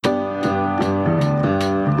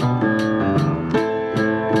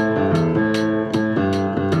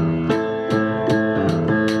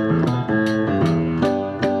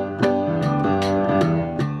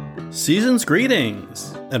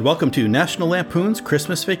Greetings, and welcome to National Lampoon's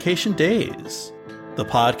Christmas Vacation Days, the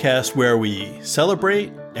podcast where we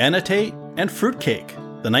celebrate, annotate, and fruitcake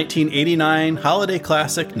the 1989 holiday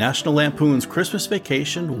classic National Lampoon's Christmas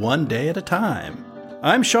Vacation one day at a time.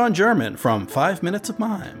 I'm Sean German from 5 Minutes of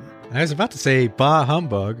Mime. I was about to say bah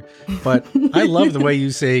humbug, but I love the way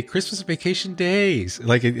you say Christmas Vacation Days.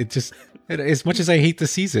 Like it just, as much as I hate the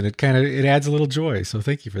season, it adds a little joy. So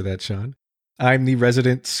thank you for that, Sean. I'm the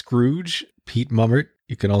resident Scrooge, Pete Mummert.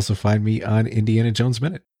 You can also find me on Indiana Jones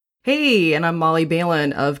Minute. Hey, and I'm Molly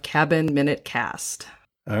Balin of Cabin Minute Cast.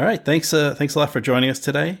 All right, thanks a lot for joining us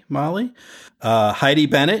today, Molly. Heidi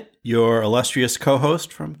Bennett, your illustrious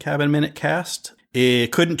co-host from Cabin Minute Cast,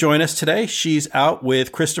 couldn't join us today. She's out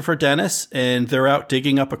with Christopher Dennis, and they're out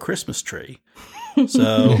digging up a Christmas tree.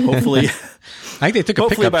 So hopefully, I think they took a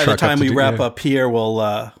hopefully pickup by the truck time we wrap yeah. up here, we'll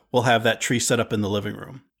have that tree set up in the living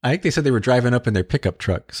room. I think they said they were driving up in their pickup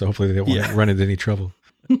truck, so hopefully they won't run into any trouble.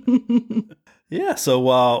 Yeah, so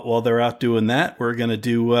while they're out doing that, we're going to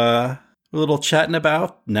do a little chatting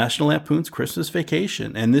about National Lampoon's Christmas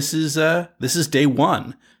Vacation. And this is day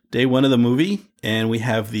one of the movie, and we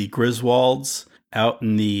have the Griswolds out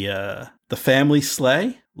in the family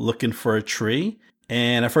sleigh looking for a tree.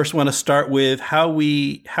 And I first want to start with how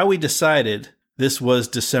we decided this was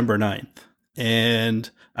December 9th. And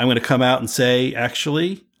I'm going to come out and say,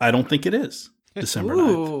 actually, I don't think it is December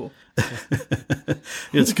 9th.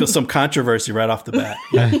 It's some controversy right off the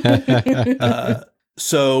bat.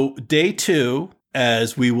 So day two,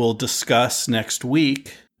 as we will discuss next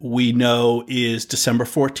week, we know is December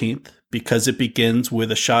 14th because it begins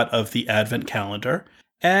with a shot of the Advent calendar.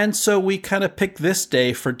 And so we kind of picked this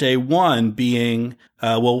day for day one being,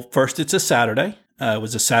 first it's a Saturday. It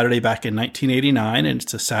was a Saturday back in 1989, and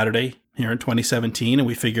it's a Saturday here in 2017. And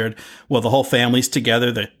we figured, well, the whole family's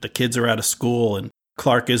together. The kids are out of school and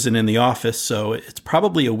Clark isn't in the office. So it's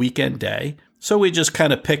probably a weekend day. So we just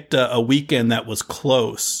kind of picked a weekend that was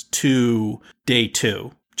close to day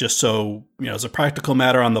two. Just so, as a practical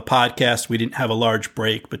matter on the podcast, we didn't have a large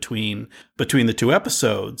break between the two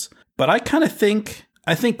episodes. But I think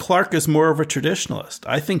Clark is more of a traditionalist.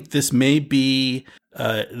 I think this may be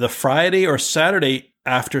the Friday or Saturday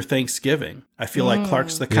after Thanksgiving. I feel like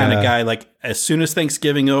Clark's the kind of guy, like, as soon as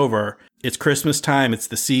Thanksgiving over, it's Christmas time, it's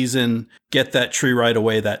the season, get that tree right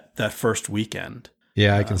away that first weekend.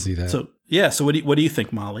 Yeah, I can see that. So what do you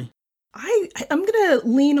think, Molly? I'm going to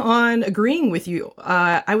lean on agreeing with you.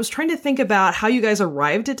 I was trying to think about how you guys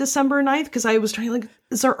arrived at December 9th, because I was trying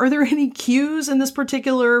are there any cues in this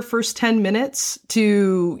particular first 10 minutes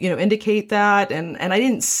to, indicate that? And I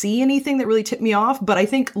didn't see anything that really tipped me off, but I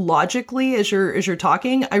think logically, as you're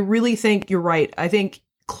talking, I really think you're right. I think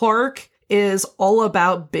Clark is all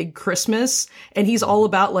about big Christmas, and he's all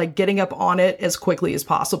about like getting up on it as quickly as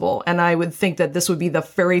possible. And I would think that this would be the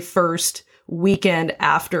very first weekend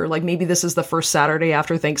after, like maybe this is the first Saturday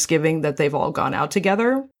after Thanksgiving that they've all gone out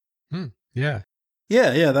together. Yeah.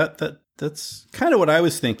 That's kind of what I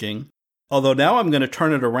was thinking. Although now I'm going to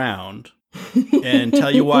turn it around and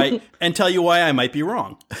tell you why I might be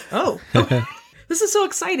wrong. Oh. This is so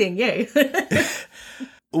exciting. Yay.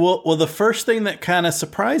 Well, the first thing that kind of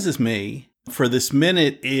surprises me for this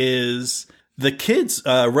minute is the kids,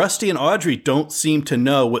 Rusty and Audrey, don't seem to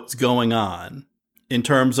know what's going on in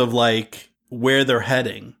terms of like where they're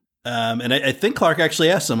heading. And I think Clark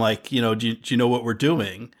actually asked them, like, do you know what we're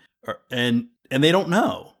doing? And they don't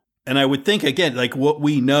know. And I would think, again, like what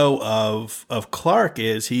we know of Clark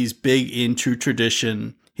is he's big into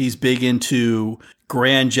tradition. He's big into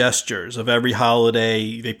grand gestures of every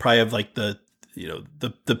holiday. They probably have like the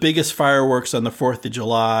biggest fireworks on the 4th of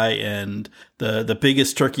July and the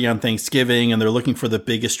biggest turkey on Thanksgiving. And they're looking for the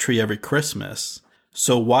biggest tree every Christmas.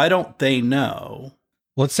 So why don't they know?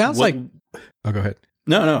 Well, it sounds like... Oh, go ahead.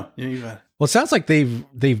 No. You got it. Well, it sounds like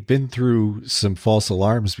they've been through some false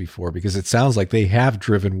alarms before, because it sounds like they have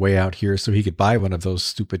driven way out here so he could buy one of those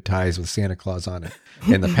stupid ties with Santa Claus on it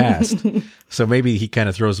in the past. So maybe he kind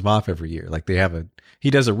of throws them off every year. Like he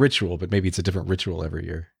does a ritual, but maybe it's a different ritual every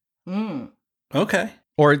year. Okay.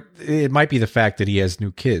 Or it might be the fact that he has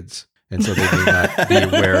new kids, and so they may not be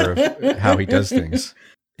aware of how he does things.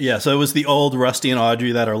 Yeah, so it was the old Rusty and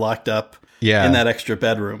Audrey that are locked up in that extra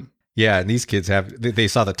bedroom. Yeah, and these kids they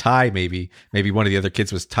saw the tie, maybe one of the other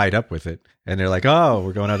kids was tied up with it, and they're like, oh,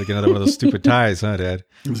 we're going out to get another one of those stupid ties, huh, Dad?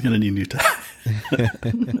 I was going to need a new tie.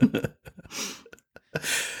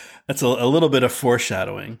 That's a little bit of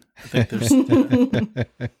foreshadowing. I think there's...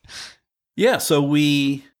 Yeah, so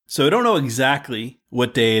we don't know exactly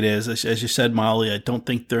what day it is. As you said, Molly, I don't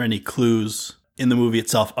think there are any clues in the movie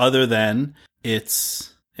itself other than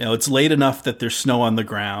it's late enough that there's snow on the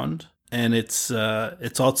ground. it's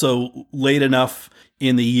also late enough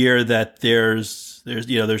in the year that there's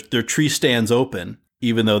their tree stands open,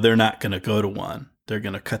 even though they're not going to go to one. They're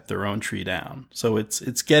going to cut their own tree down. So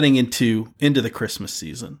it's getting into the Christmas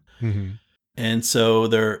season. Mm-hmm. And so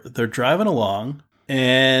they're driving along,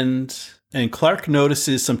 and Clark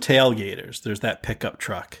notices some tailgaters. There's that pickup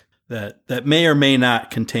truck that may or may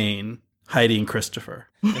not contain Heidi and Christopher.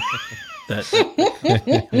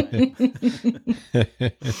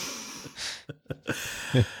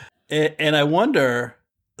 And I wonder,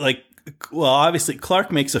 obviously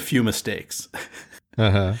Clark makes a few mistakes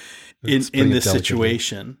in this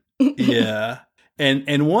situation. Yeah.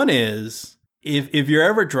 And one is, if you're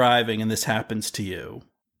ever driving and this happens to you,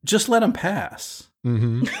 just let them pass.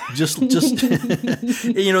 Mm-hmm. Just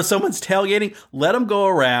someone's tailgating, let them go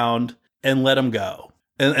around and let them go.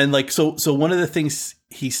 And so one of the things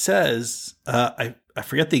he says, I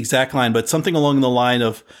forget the exact line, but something along the line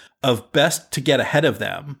of best to get ahead of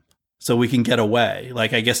them so we can get away.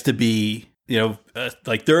 Like, I guess to be,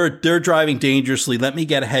 they're driving dangerously. Let me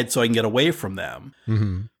get ahead so I can get away from them.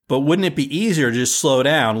 Mm-hmm. But wouldn't it be easier to just slow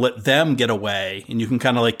down, let them get away, and you can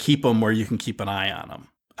kind of keep them where you can keep an eye on them?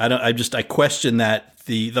 I question that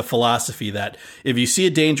the philosophy that if you see a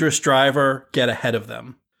dangerous driver, get ahead of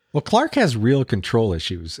them. Well, Clark has real control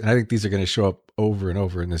issues, and I think these are going to show up over and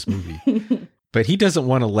over in this movie. But he doesn't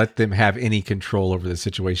want to let them have any control over the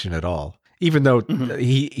situation at all. Even though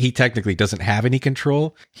he technically doesn't have any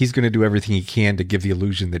control, he's going to do everything he can to give the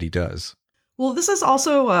illusion that he does. Well, this is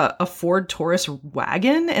also a Ford Taurus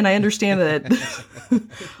wagon, and I understand that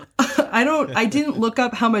I didn't look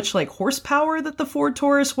up how much horsepower that the Ford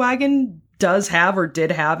Taurus wagon does have or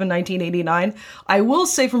did have in 1989. I will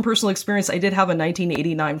say from personal experience, I did have a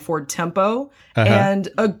 1989 Ford Tempo, and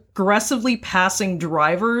aggressively passing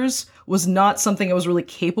drivers was not something I was really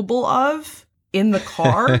capable of in the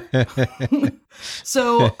car.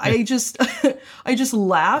 So I just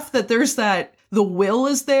laugh that there's that. The will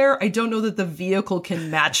is there. I don't know that the vehicle can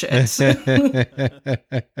match it.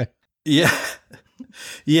 Yeah.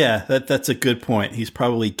 Yeah, that's a good point. He's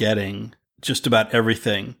probably getting just about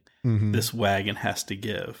everything this wagon has to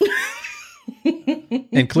give.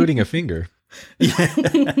 Including a finger.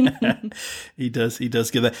 Yeah. He does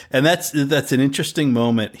give that. And that's an interesting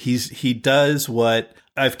moment. He does what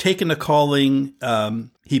I've taken to calling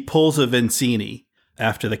he pulls a Vizzini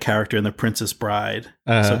after the character in The Princess Bride.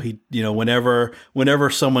 So he, whenever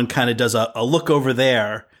someone kind of does a look over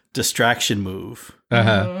there distraction move,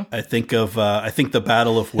 I think the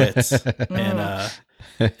Battle of Wits,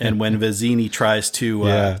 and when Vizzini tries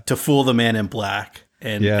to fool the Man in Black,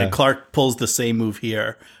 and Clark pulls the same move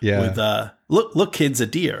here with look kids, a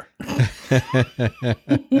deer.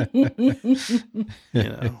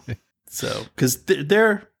 So because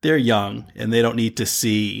they're young and they don't need to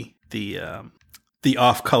see the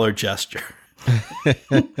off-color gesture.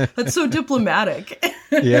 That's so diplomatic.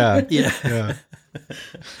 Yeah.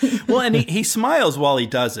 Well, and he smiles while he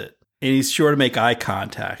does it, and he's sure to make eye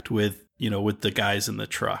contact with the guys in the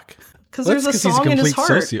truck. Because there's a song in his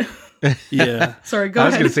heart. Yeah. Sorry, go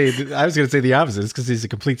ahead. I was going to say the opposite. It's because he's a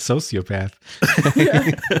complete sociopath.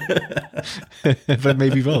 But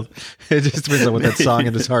maybe both. It just depends on what that song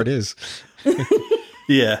in his heart is.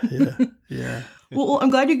 Yeah. Well, I'm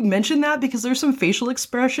glad you mentioned that, because there's some facial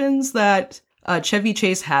expressions that Chevy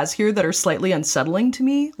Chase has here that are slightly unsettling to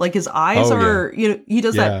me. Like his eyes are, he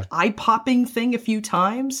does that eye popping thing a few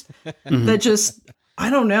times that just, I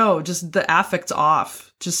don't know, just the affect's off.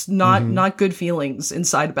 Just not good feelings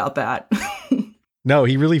inside about that. No,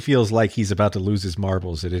 he really feels like he's about to lose his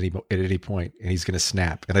marbles at any point, and he's going to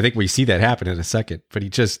snap. And I think we see that happen in a second. But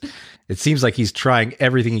it seems like he's trying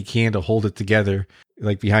everything he can to hold it together,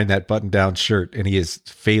 like behind that button-down shirt, and he is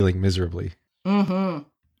failing miserably. Mm-hmm.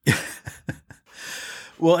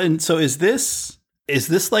 Well, and so is this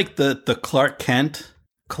like the Clark Kent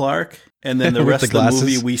Clark, and then the rest of the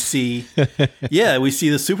movie we see, we see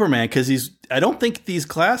the Superman, because I don't think these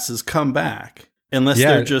glasses come back unless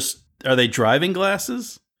they're just. Are they driving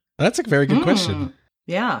glasses? That's a very good question.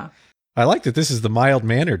 Yeah. I like that this is the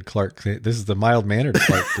mild-mannered Clark. This is the mild-mannered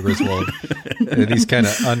Clark Griswold. And he's kind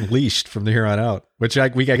of unleashed from here on out, which I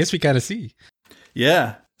guess we kind of see.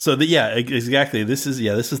 Yeah. So, exactly. This is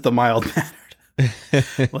the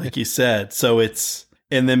mild-mannered, like you said. So it's,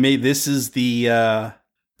 and then this is the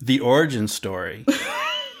origin story.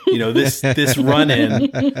 This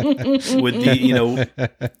run-in with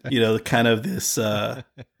the kind of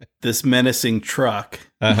this menacing truck,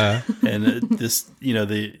 and this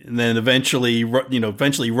and then eventually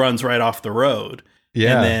runs right off the road,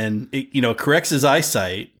 and then it corrects his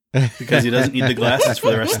eyesight, because he doesn't need the glasses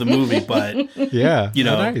for the rest of the movie. But Yeah. you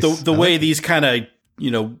know, nice. the way these kind of,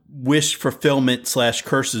 you know, wish fulfillment /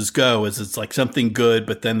 curses go is it's like something good,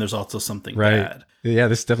 but then there's also something bad. Yeah,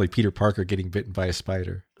 this is definitely Peter Parker getting bitten by a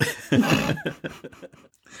spider.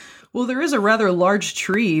 Well, there is a rather large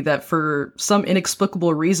tree that for some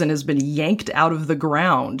inexplicable reason has been yanked out of the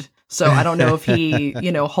ground. So I don't know if he,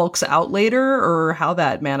 you know, hulks out later or how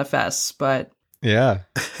that manifests, but Yeah.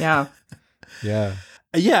 yeah. Yeah.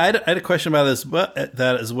 Yeah, I had a question about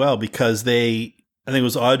that as well, because I think it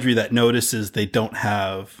was Audrey that notices they don't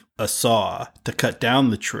have a saw to cut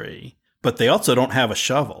down the tree, but they also don't have a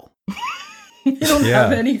shovel. They don't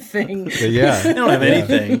have anything. Yeah. They don't have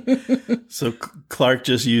anything. So Clark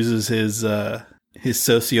just uses his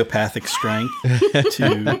sociopathic strength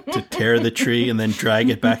to tear the tree and then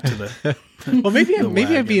drag it back to the. Well, maybe I'm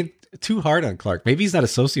wagon. being too hard on Clark. Maybe he's not a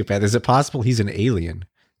sociopath. Is it possible he's an alien?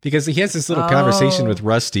 Because he has this little conversation with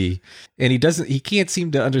Rusty, and he can't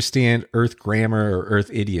seem to understand Earth grammar or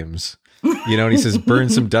Earth idioms. You know, and he says, "Burn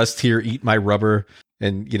some dust here, eat my rubber,"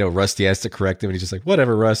 and you know, Rusty has to correct him, and he's just like,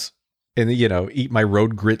 "Whatever, Russ." And you know, eat my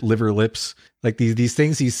road grit liver lips. Like these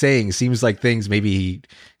things he's saying seems like things maybe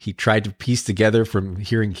he tried to piece together from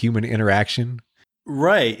hearing human interaction.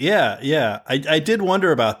 Right. Yeah. I did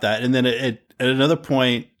wonder about that, and then at another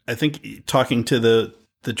point, I think talking to the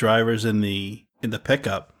drivers in the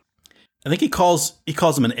pickup, I think he calls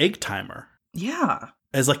him an egg timer. Yeah.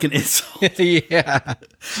 As like an insult. Yeah.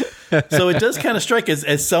 So it does kind of strike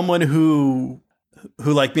as someone who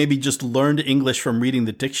like maybe just learned English from reading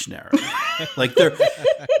the dictionary. Like they're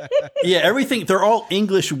all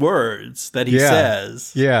English words that he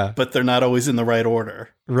says. Yeah. But they're not always in the right order.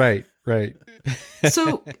 Right.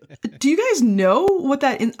 So, do you guys know what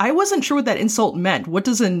I wasn't sure what that insult meant. What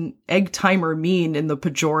does an egg timer mean in the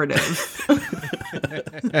pejorative?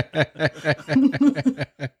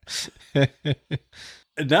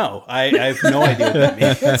 No, I have no idea what that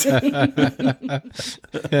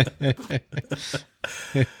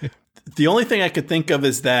means. The only thing I could think of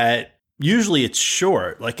is that usually it's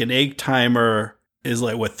short. Like an egg timer is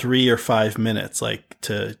like 3 or 5 minutes. Like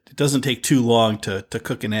it doesn't take too long to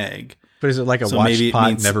cook an egg. But is it like a So watch maybe pot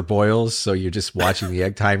means- never boils? So you're just watching the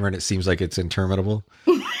egg timer and it seems like it's interminable.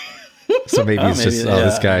 So maybe it's just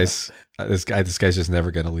this guy's just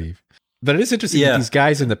never going to leave. But it is interesting that these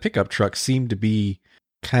guys in the pickup truck seem to be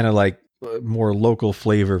kind of like more local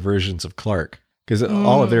flavor versions of Clark, because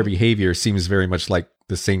all of their behavior seems very much like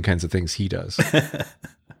the same kinds of things he does.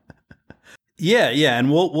 Yeah,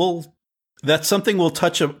 and we'll that's something we'll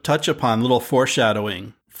touch upon, little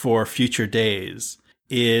foreshadowing for future days.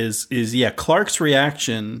 Is Clark's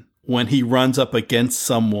reaction when he runs up against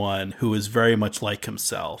someone who is very much like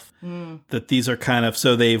himself. That these are kind of,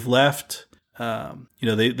 so they've left,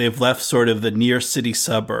 they've left sort of the near city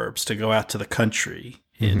suburbs to go out to the country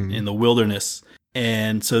in the wilderness.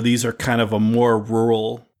 And so these are kind of a more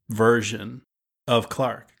rural version of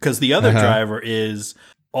Clark, because the other driver is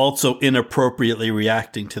also inappropriately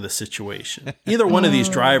reacting to the situation. Either one of these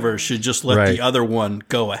drivers should just let the other one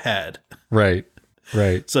go ahead. Right.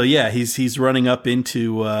 So he's running up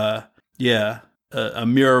into a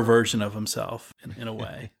mirror version of himself in a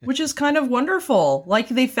way, which is kind of wonderful. Like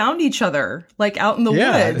they found each other, like out in the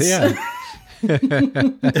woods. Yeah.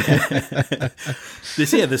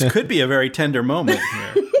 This could be a very tender moment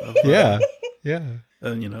here.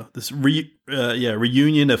 This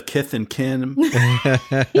reunion of kith and kin.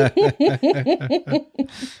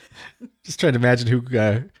 Just trying to imagine who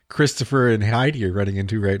Christopher and Heidi are running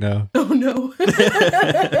into right now. Oh no.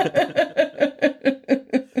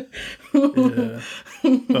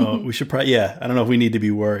 Oh, we should probably. Yeah, I don't know if we need to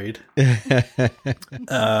be worried.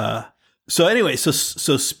 So anyway, so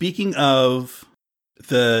speaking of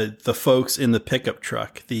the folks in the pickup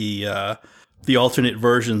truck, the alternate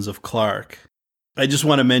versions of Clark, I just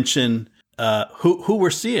want to mention who we're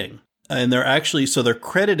seeing, and they're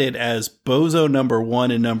credited as Bozo number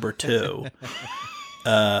 1 and number 2,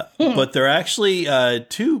 but they're actually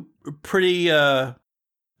two pretty.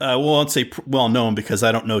 I won't say well known because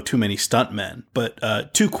I don't know too many stuntmen,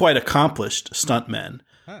 but two quite accomplished stuntmen.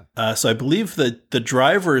 So I believe that the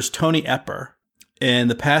driver is Tony Epper and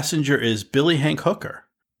the passenger is Billy Hank Hooker.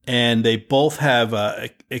 And they both have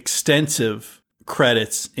extensive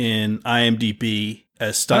credits in IMDb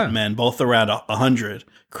as stuntmen, both around 100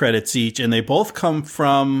 credits each. And they both come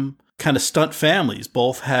from kind of stunt families.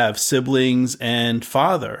 Both have siblings and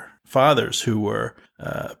fathers who were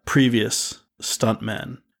previous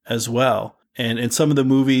stuntmen as well. And in some of the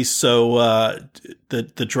movies, so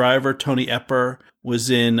the driver, Tony Epper, was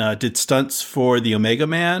did stunts for the Omega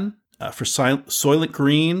Man, for Soylent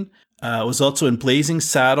Green, Was also in Blazing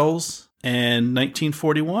Saddles and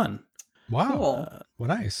 1941. Wow. Cool. Well,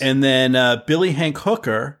 nice. And then Billy Hank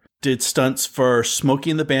Hooker did stunts for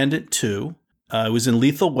Smokey and the Bandit 2. It was in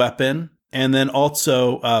Lethal Weapon, and then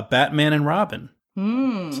also Batman and Robin.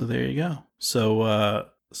 Hmm. So there you go. So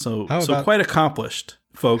about- quite accomplished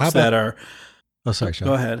folks How about- that are. Oh, sorry, Sean.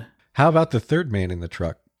 Go ahead. How about the third man in the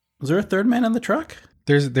truck? Was there a third man in the truck?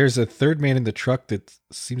 There's a third man in the truck that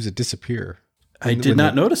seems to disappear. I did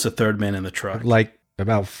not notice a third man in the truck. Like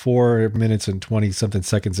about 4 minutes and 20 something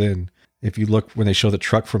seconds in, if you look when they show the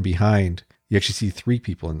truck from behind, you actually see 3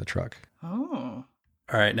 people in the truck. Oh.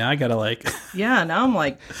 All right, now I gotta Yeah, now I'm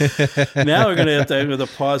like, now we're gonna have to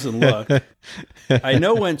pause and look. I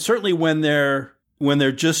know when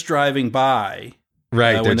they're just driving by,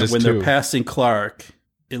 Right, when just they're two. passing Clark,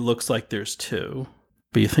 it looks like there's 2,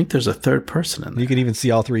 but you think there's a third person in there. You can even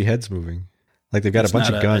see all 3 heads moving. Like they've got It's a bunch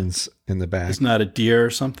not of guns in the back. It's not a deer or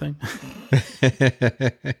something.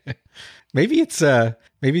 maybe it's the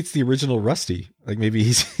original Rusty. Like maybe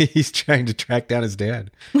he's trying to track down his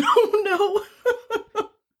dad. oh no.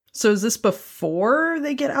 So is this before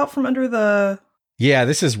they get out from under the... Yeah,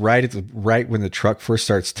 this is right when the truck first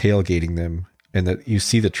starts tailgating them, and that you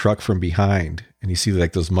see the truck from behind, and you see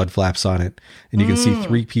like those mud flaps on it, and you can see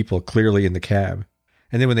 3 people clearly in the cab.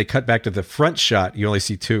 And then when they cut back to the front shot, you only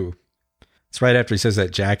see 2. It's right after he says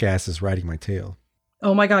that jackass is riding my tail.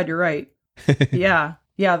 Oh my God, you're right. Yeah,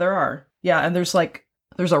 there are. Yeah, and there's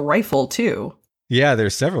a rifle too. Yeah,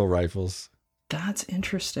 there's several rifles. That's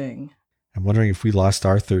interesting. I'm wondering if we lost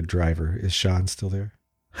our third driver. Is Sean still there?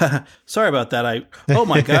 Sorry about that. Oh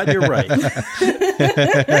my God, you're right.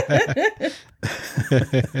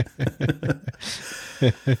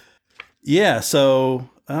 Yeah, so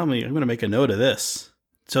I'm going to make a note of this.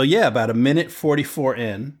 So yeah, about 1:44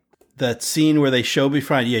 in, that scene where they show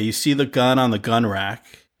behind, you see the gun on the gun rack.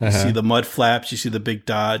 You see the mud flaps. You see the big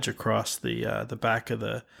Dodge across the back of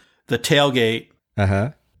the tailgate.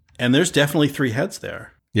 And there's definitely 3 heads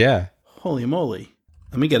there. Yeah. Holy moly.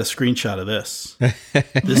 Let me get a screenshot of this.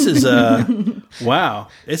 This is, wow.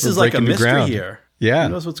 This is like a mystery here. Yeah. Who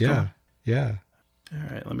knows what's going on? Yeah. All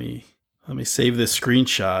right, let me save this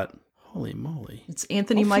screenshot. Holy moly. It's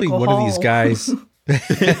Anthony Hopefully Michael one Hall. of these guys.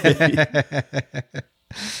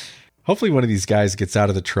 Hopefully one of these guys gets out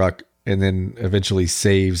of the truck and then eventually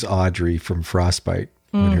saves Audrey from frostbite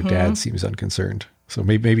when her dad seems unconcerned. So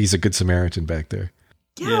maybe he's a good Samaritan back there.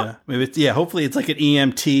 Yeah. Maybe hopefully it's like an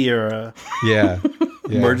EMT or a Yeah.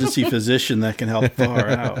 emergency physician that can help far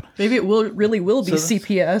out. Maybe it really will be So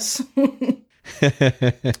CPS.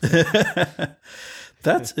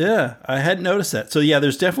 That's I hadn't noticed that. So yeah,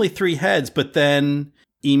 there's definitely 3 heads, but then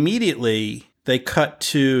immediately they cut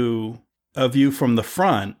to a view from the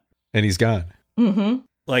front, And he's gone. Mm-hmm.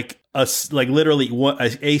 like literally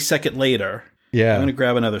a second later. Yeah. I'm gonna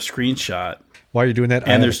grab another screenshot. While you're doing that,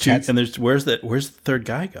 And there's 2. And there's where's the third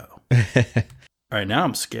guy go? All right, now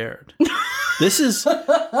I'm scared. This is,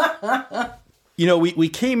 we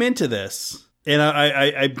came into this, and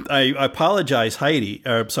I apologize,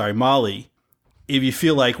 Molly, if you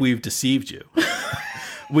feel like we've deceived you.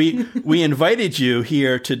 we invited you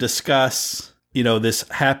here to discuss, this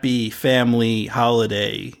happy family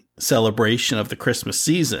holiday celebration of the Christmas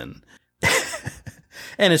season,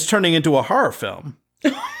 and it's turning into a horror film.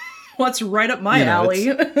 What's right up my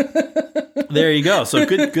alley? There you go. So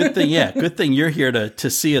good thing. Yeah, good thing you're here to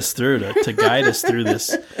see us through, to guide us through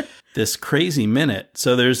this crazy minute.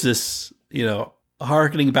 So there's this,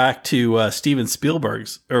 harkening back to Steven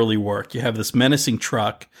Spielberg's early work. You have this menacing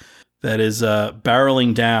truck that is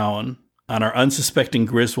barreling down on our unsuspecting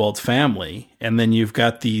Griswold family, and then you've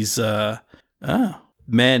got these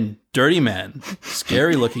men, dirty men,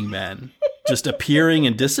 scary looking men, just appearing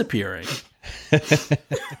and disappearing.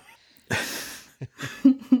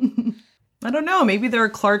 I don't know. Maybe they're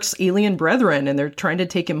Clark's alien brethren and they're trying to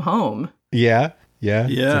take him home. Yeah.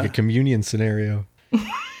 It's Yeah. like a communion scenario.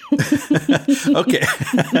 Okay.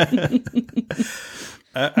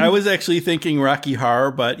 I was actually thinking Rocky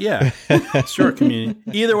Horror, but yeah, sure. Community.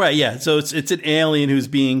 Either way, yeah. So it's an alien who's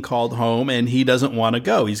being called home, and he doesn't want to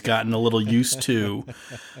go. He's gotten a little used to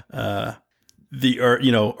the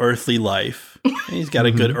earthly life. And he's got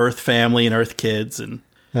a good Earth family and Earth kids, and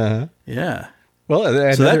yeah. Well,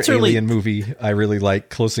 another that's really- alien movie I really like,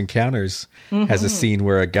 Close Encounters, has a scene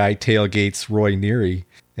where a guy tailgates Roy Neary,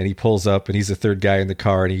 and he pulls up, and he's the third guy in the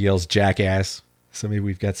car, and he yells "jackass." So maybe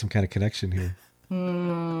we've got some kind of connection here.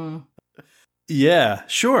 Yeah,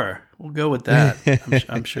 sure. We'll go with that.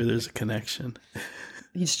 I'm sure there's a connection.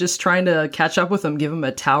 He's just trying to catch up with him, give him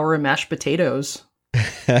a tower of mashed potatoes.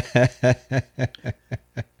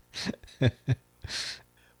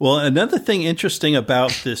 Well, another thing interesting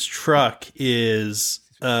about this truck is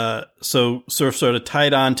sort of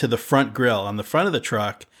tied on to the front grill. On the front of the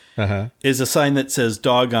truck is a sign that says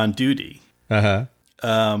 "Dog on Duty,"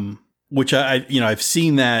 which I've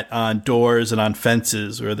seen that on doors and on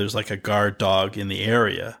fences where there's like a guard dog in the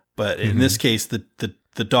area. But in this case, the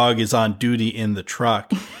dog is on duty in the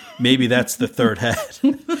truck. Maybe that's the third head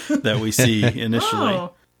that we see initially.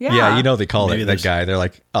 Oh, yeah. Yeah, you know they call it that guy. They're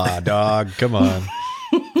like, dog, come on.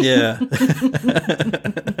 Yeah.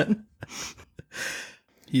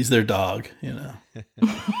 He's their dog, you know.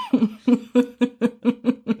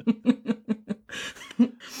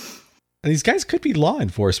 These guys could be law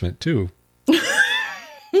enforcement, too.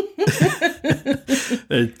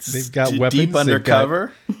 They've got weapons. Deep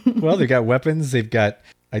undercover. They've got weapons. They've got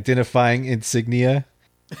identifying insignia.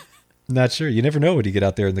 Not sure. You never know when you get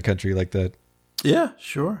out there in the country like that. Yeah,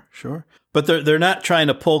 sure. But they're not trying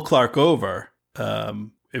to pull Clark over.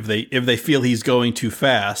 If they feel he's going too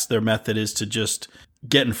fast, their method is to just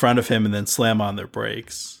get in front of him and then slam on their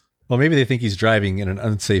brakes. Well, maybe they think he's driving in an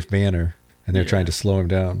unsafe manner, and they're trying to slow him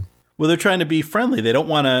down. Well, they're trying to be friendly. They don't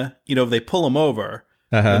want to, if they pull him over,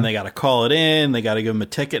 then they got to call it in. They got to give him a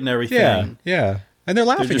ticket and everything. Yeah. And they're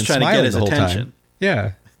laughing and smiling the whole time.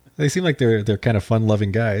 Yeah. They seem like they're kind of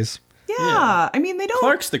fun-loving guys. Yeah. I mean, they don't...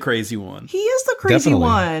 Clark's the crazy one. He is the crazy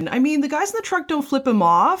one. I mean, the guys in the truck don't flip him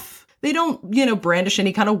off. They don't, brandish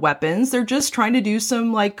any kind of weapons. They're just trying to do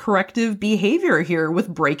some corrective behavior here with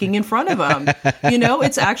braking in front of them.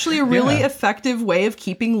 It's actually a really effective way of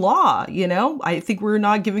keeping law. I think we're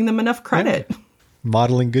not giving them enough credit. Yeah.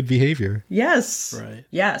 Modeling good behavior. Yes. Right.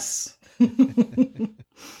 Yes.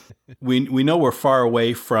 We know we're far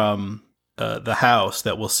away from the house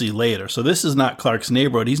that we'll see later. So this is not Clark's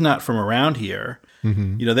neighborhood. He's not from around here.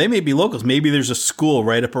 Mm-hmm. They may be locals. Maybe there's a school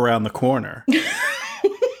right up around the corner.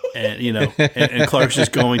 And and Clark's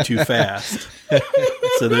just going too fast,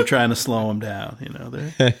 so they're trying to slow him down.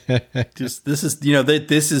 This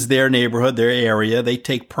is their neighborhood, their area. They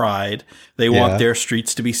take pride. They want their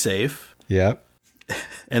streets to be safe. Yep.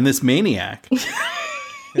 And this maniac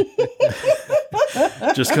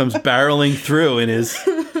just comes barreling through in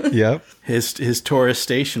his Taurus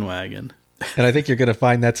station wagon. And I think you're going to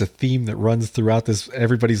find that's a theme that runs throughout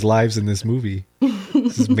everybody's lives in this movie.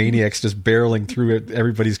 This maniac's just barreling through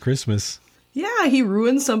everybody's Christmas. Yeah, he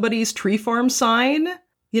ruined somebody's tree farm sign.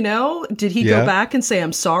 Did he go back and say,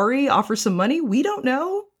 I'm sorry, offer some money? We don't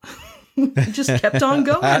know. He just kept on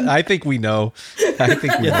going. I think we know. I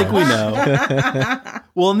think we know.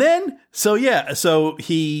 Well, and then, so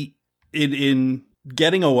he, in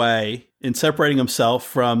getting away, in separating himself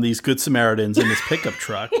from these Good Samaritans in this pickup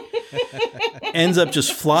truck, ends up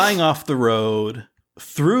just flying off the road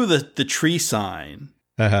through the tree sign.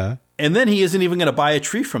 And then he isn't even going to buy a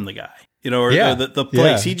tree from the guy, or the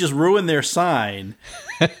place. He just ruined their sign.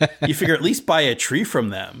 You figure at least buy a tree from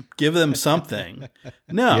them, give them something.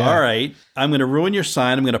 No, all right. I'm going to ruin your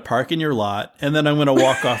sign. I'm going to park in your lot. And then I'm going to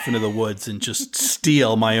walk off into the woods and just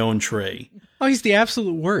steal my own tree. Oh, he's the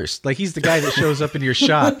absolute worst. He's the guy that shows up in your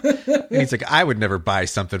shop and he's like, I would never buy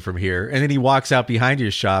something from here. And then he walks out behind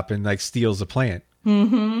your shop and steals a plant.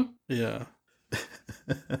 Mm-hmm. Yeah.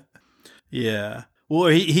 Yeah. Well,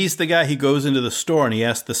 he's the guy who goes into the store and he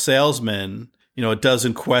asks the salesman, a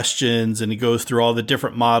dozen questions, and he goes through all the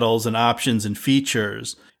different models and options and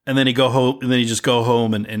features. And then he just go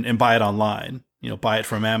home and buy it online. Buy it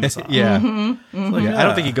from Amazon. Yeah. Mm-hmm. Mm-hmm. I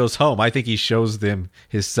don't think he goes home. I think he shows them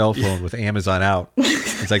his cell phone with Amazon out.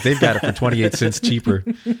 It's like, they've got it for 28 cents cheaper.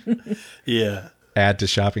 Yeah. Add to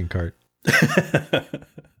shopping cart.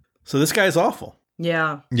 So this guy's awful.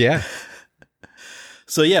 Yeah. Yeah.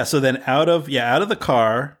 So then out of the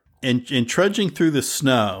car and trudging through the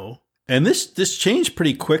snow, and this changed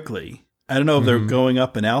pretty quickly. I don't know if they're going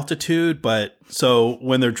up in altitude, but so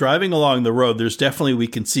when they're driving along the road, there's definitely, we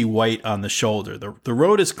can see white on the shoulder. The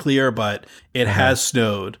road is clear, but it has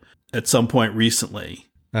snowed at some point recently.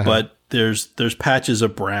 But there's patches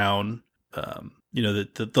of brown.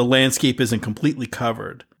 The landscape isn't completely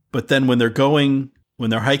covered. But then when they're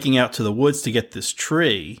hiking out to the woods to get this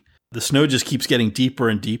tree, the snow just keeps getting deeper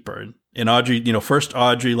and deeper. And Audrey, first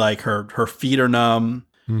Audrey, her feet are numb.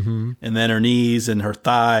 Mm-hmm. And then her knees and her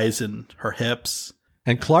thighs and her hips.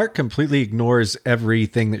 And Clark completely ignores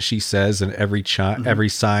everything that she says and every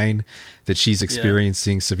sign that she's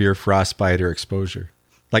experiencing severe frostbite or exposure.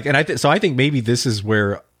 I think maybe this is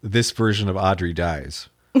where this version of Audrey dies.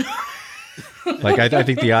 I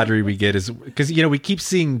think the Audrey we get is because we keep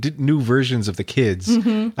seeing new versions of the kids.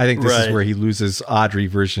 Mm-hmm. I think this is where he loses Audrey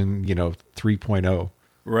version 3.0.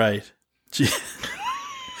 Right.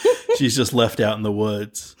 She's just left out in the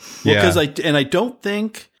woods. Well, because I don't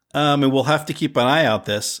think and we'll have to keep an eye out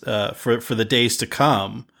this for the days to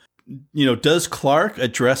come. Does Clark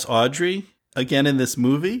address Audrey again in this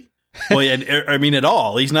movie? Well, I mean, at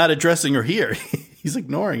all. He's not addressing her here. He's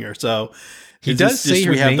ignoring her. So he does say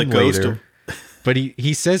her name later. But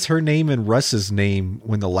he says her name and Russ's name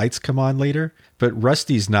when the lights come on later, but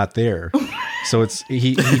Rusty's not there. So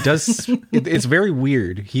he does it's very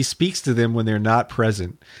weird. He speaks to them when they're not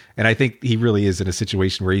present. And I think he really is in a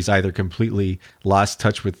situation where he's either completely lost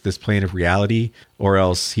touch with this plane of reality, or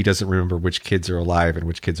else he doesn't remember which kids are alive and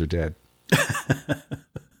which kids are dead.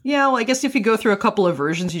 Yeah, well, I guess if you go through a couple of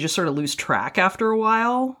versions, you just sort of lose track after a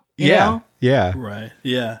while. You know? Yeah. Right.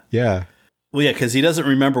 Yeah. Yeah. Well, yeah, because he doesn't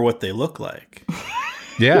remember what they look like.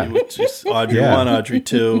 Yeah. Which is Audrey 1, Audrey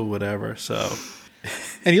 2, whatever. So,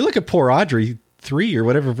 and you look at poor Audrey 3 or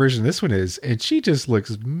whatever version this one is, and she just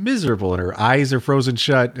looks miserable, and her eyes are frozen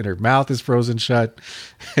shut, and her mouth is frozen shut,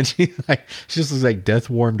 and she just looks like death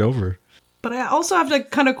warmed over. But I also have to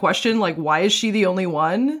kind of question, like, why is she the only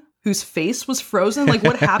one whose face was frozen? Like,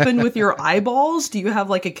 what happened with your eyeballs? Do you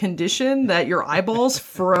have like a condition that your eyeballs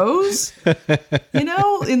froze? In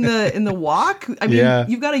the walk? I mean,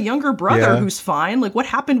 you've got a younger brother who's fine. Like, what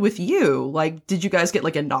happened with you? Like, did you guys get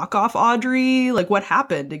like a knockoff Audrey? Like, what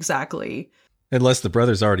happened exactly? Unless the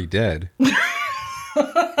brother's already dead.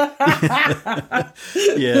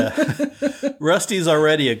 Yeah. Rusty's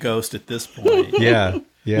already a ghost at this point. Yeah.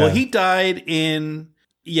 Well, he died in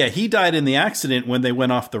the accident when they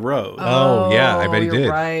went off the road. Oh yeah, I bet he did.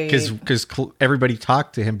 Right. Because everybody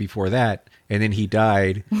talked to him before that, and then he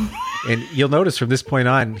died. And you'll notice from this point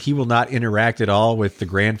on, he will not interact at all with the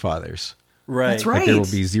grandfathers. Right. That's right. Like, there will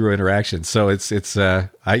be zero interaction. So he's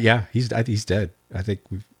dead. I think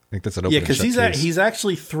that's an open. Yeah, because he's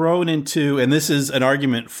actually thrown into, and this is an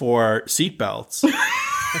argument for seatbelts.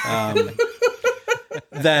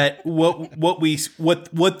 That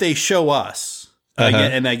what they show us.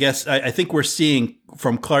 And I guess I think we're seeing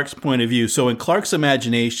from Clark's point of view. So in Clark's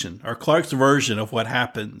imagination, or Clark's version of what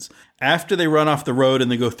happens, after they run off the road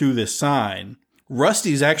and they go through this sign,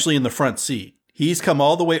 Rusty's actually in the front seat. He's come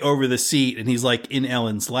all the way over the seat and he's like in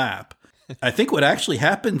Ellen's lap. I think what actually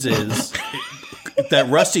happens is that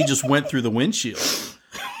Rusty just went through the windshield.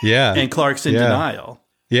 Yeah. And Clark's in denial.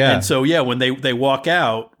 Yeah. And so, when they walk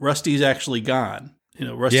out, Rusty's actually gone.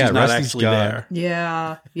 Rusty's not actually gone. there.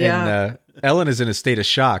 Yeah. And Ellen is in a state of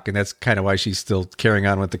shock, and that's kind of why she's still carrying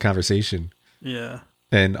on with the conversation. Yeah.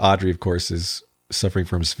 And Audrey, of course, is suffering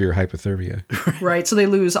from severe hypothermia. Right. So they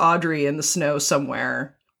lose Audrey in the snow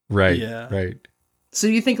somewhere. Right. Yeah. Right. So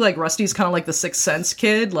you think like Rusty's kind of like the Sixth Sense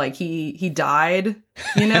kid? Like he died,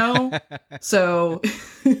 So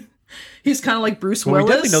he's kind of like Bruce Willis. We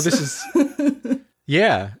definitely know this is...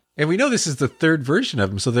 Yeah. And we know this is the third version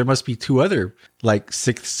of him, so there must be two other, like,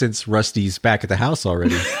 Sixth Sense Rustys back at the house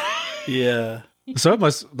already. Yeah. So it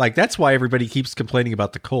must, like, that's why everybody keeps complaining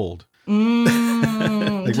about the cold.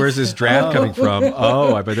 Like, where's this draft coming from?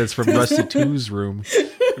 Oh, I bet that's from Rusty 2's room.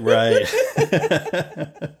 Right.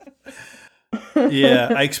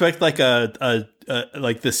 Yeah, I expect like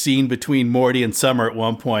like the scene between Morty and Summer at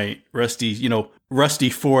one point. Rusty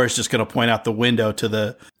 4 is just going to point out the window to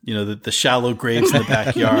the shallow graves in the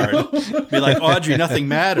backyard. Be like, Audrey, nothing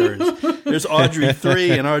matters. There's Audrey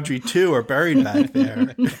 3 and Audrey 2 are buried back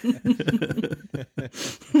there.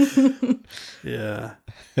 Yeah.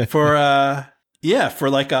 For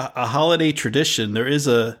like a holiday tradition, there is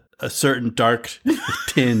a certain dark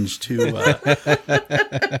tinge to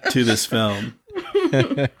this film.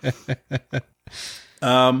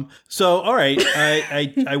 So all right,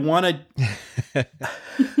 I want to.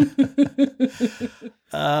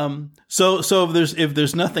 So if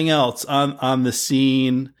there's nothing else on the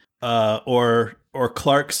scene, or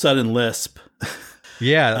Clark's sudden lisp.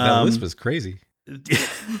 Yeah, that lisp was crazy.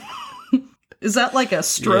 Is that like a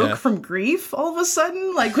stroke from grief all of a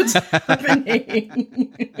sudden? Like, what's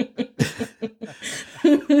happening? I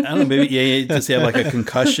don't know. Maybe does he have like a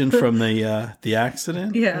concussion from the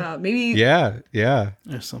accident? Yeah, maybe. Yeah.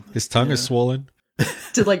 Or something. His tongue is swollen.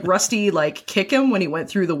 Did like Rusty like kick him when he went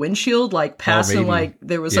through the windshield? Like pass him? Like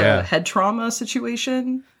there was a head trauma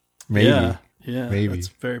situation. Maybe. Yeah. Maybe. That's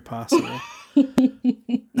very possible.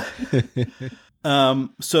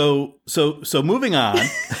 So moving on.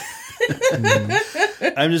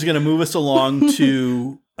 I'm just going to move us along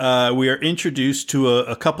to, we are introduced to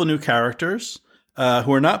a couple new characters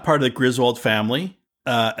who are not part of the Griswold family.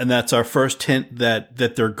 And that's our first hint that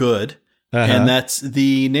they're good. And that's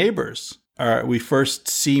the neighbors. We first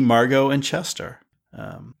see Margot and Chester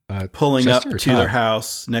pulling Chester up to their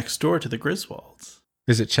house next door to the Griswolds.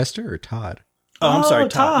 Is it Chester or Todd? Oh, I'm sorry,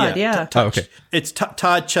 Todd. Yeah. Oh, okay. It's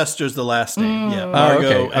Todd Chester's the last name. Yeah. Oh, Margot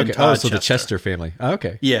okay. and Okay. Todd So the Chester. Chester family. Oh,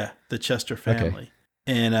 okay. Yeah, the Chester family.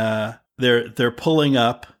 And they're pulling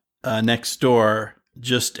up next door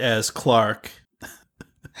just as Clark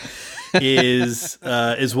is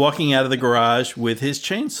walking out of the garage with his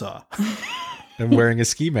chainsaw And wearing a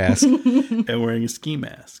ski mask. and wearing a ski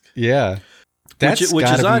mask. Yeah. That's Which is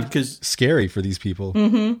gotta odd be because scary for these people.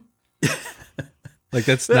 Like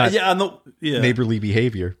that's not neighborly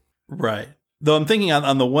behavior. right. Though I'm thinking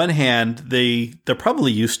on the one hand they're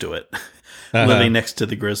probably used to it living next to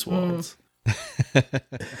the Griswolds.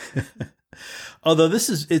 Although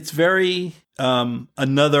it's very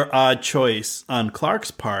another odd choice on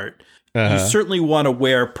Clark's part. You certainly want to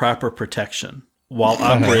wear proper protection while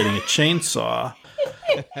operating a chainsaw.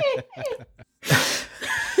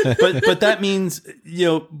 but that means,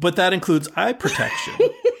 but that includes eye protection.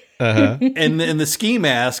 And the ski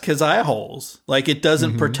mask has eye holes. Like it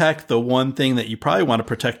doesn't protect the one thing that you probably want to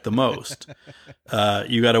protect the most.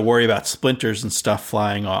 You got to worry about splinters and stuff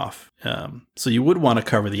flying off. So you would want to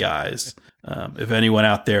cover the eyes. If anyone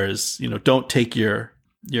out there is, don't take your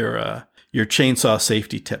chainsaw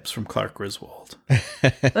safety tips from Clark Griswold.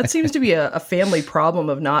 That seems to be a family problem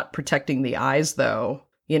of not protecting the eyes, though.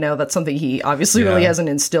 That's something he obviously really hasn't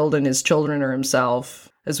instilled in his children or himself,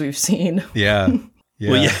 as we've seen. Yeah.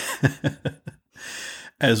 Well, yeah.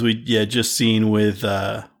 As we just seen with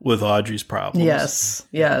Audrey's problems.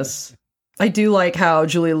 Yes. I do like how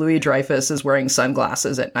Julia Louis-Dreyfus is wearing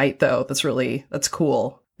sunglasses at night, though. That's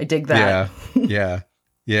cool. I dig that.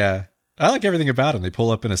 Yeah. I like everything about them. They pull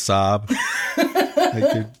up in a Saab.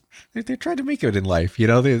 They're trying to make it in life.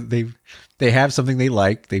 They have something they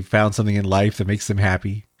like. They found something in life that makes them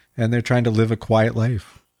happy, and they're trying to live a quiet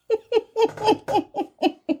life.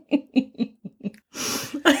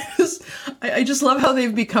 I just love how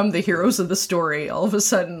they've become the heroes of the story all of a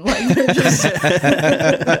sudden. Like they're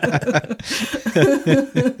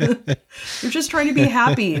just trying to be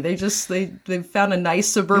happy. They've found a nice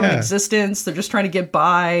suburban existence. They're just trying to get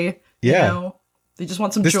by. Yeah. They just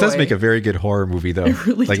want some this joy. This does make a very good horror movie, though. It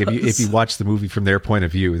really does. If you watch the movie from their point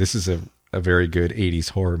of view, this is a very good 80s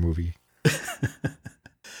horror movie.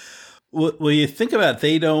 Well, you think about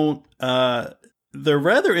it, they're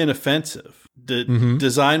rather inoffensive.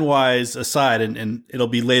 Design-wise aside, and it'll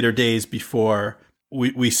be later days before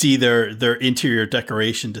we see their interior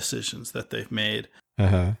decoration decisions that they've made.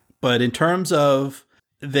 But in terms of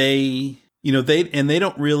they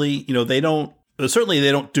don't really, certainly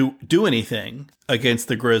they don't do anything against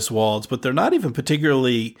the Griswolds, but they're not even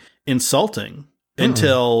particularly insulting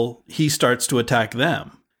until he starts to attack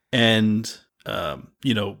them. And,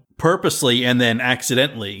 purposely and then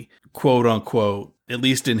accidentally, quote unquote, at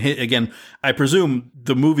least in his, again, I presume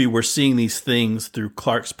the movie we're seeing these things through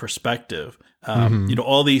Clark's perspective.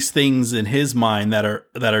 All these things in his mind that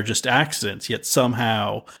are just accidents, yet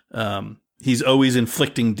somehow he's always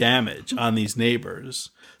inflicting damage on these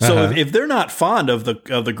neighbors. So if they're not fond of the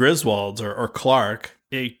Griswolds or Clark,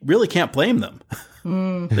 you really can't blame them.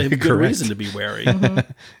 They have good reason to be wary.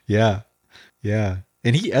 Yeah.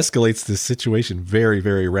 And he escalates this situation very,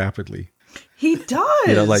 very rapidly. He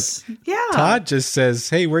does. Todd just says,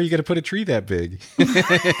 "Hey, where are you going to put a tree that big?"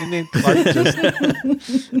 And then Clark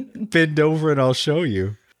just bend over and I'll show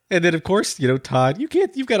you. And then, of course, Todd,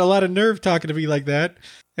 you've got a lot of nerve talking to me like that.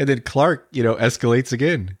 And then Clark, escalates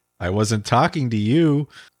again. I wasn't talking to you.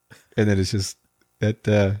 And then it's just that,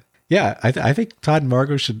 I think Todd and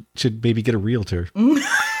Margot should maybe get a realtor.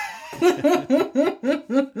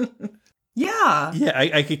 Yeah. Yeah,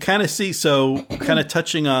 I could kind of see, so kind of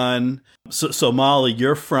touching on, so Molly,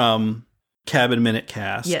 you're from Cabin Minute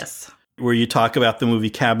Cast. Yes. Where you talk about the movie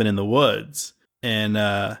Cabin in the Woods. And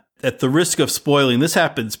at the risk of spoiling, this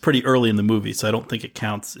happens pretty early in the movie, so I don't think it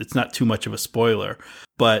counts. It's not too much of a spoiler.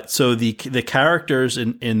 But so the characters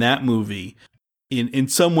in that movie, in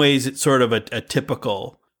some ways, it's sort of a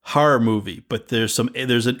typical horror movie, but there's an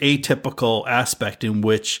atypical aspect in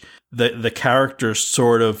which the characters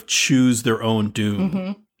sort of choose their own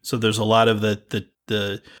doom. So there's a lot of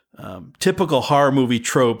the typical horror movie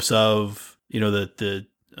tropes of the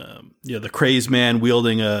crazed man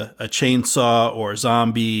wielding a chainsaw, or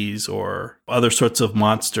zombies, or other sorts of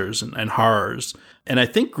monsters and horrors. And I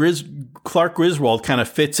think Clark Griswold kind of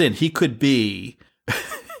fits in. He could be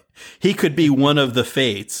one of the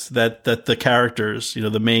fates that the characters,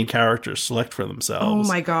 the main characters, select for themselves.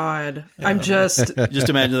 Oh my God. I'm just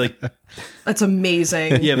imagine that's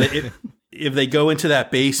amazing. Yeah, but if they go into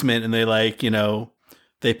that basement and they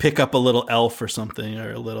they pick up a little elf or something,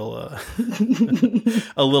 or a little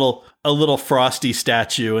a little frosty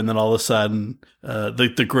statue, and then all of a sudden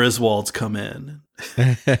the Griswolds come in.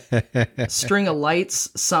 String of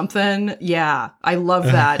lights, something. Yeah, I love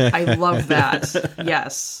that. I love that.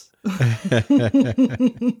 Yes.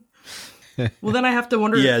 Well, then I have to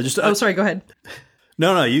wonder. Yeah, sorry, go ahead.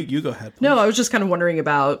 No, you go ahead. Please. No, I was just kind of wondering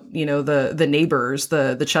about, the neighbors,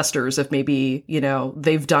 the Chesters, if maybe,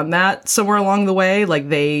 they've done that somewhere along the way. Like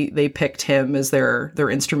they picked him as their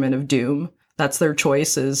instrument of doom. That's their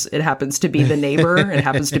choice, is it happens to be the neighbor. It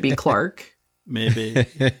happens to be Clark. Maybe.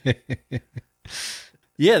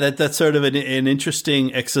 Yeah, that's sort of an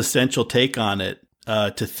interesting existential take on it,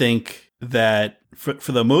 to think that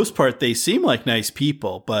for the most part, they seem like nice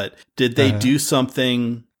people, but did they do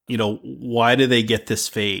something? Why do they get this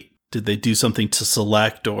fate? Did they do something to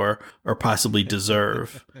select or possibly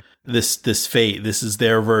deserve this fate? This is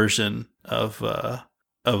their version of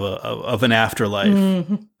an afterlife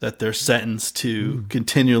that they're sentenced to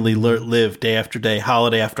continually live day after day,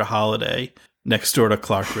 holiday after holiday, next door to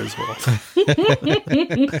Clark Griswold.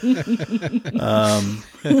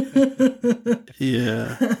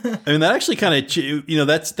 Yeah. I mean, that actually kind of,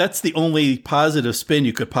 that's the only positive spin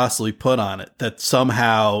you could possibly put on it, that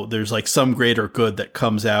somehow there's like some greater good that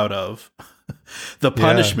comes out of the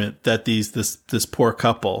punishment that this poor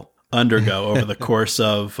couple undergo over the course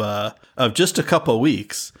of just a couple of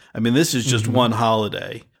weeks. I mean, this is just one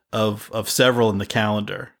holiday of several in the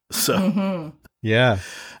calendar. So yeah.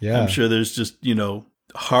 I'm sure there's just,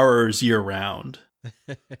 horrors year round.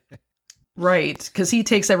 Right, because he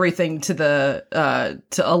takes everything to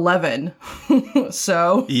 11.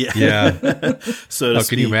 So yeah. So to speak,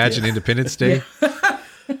 can you imagine Independence Day?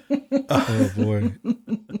 Oh boy.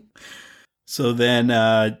 So then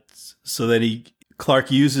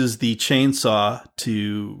Clark uses the chainsaw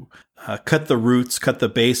to cut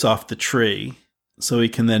the base off the tree, so he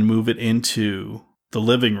can then move it into the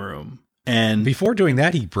living room. And before doing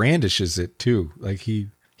that, he brandishes it too. Like he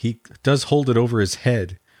does hold it over his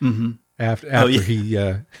head. Mm-hmm. After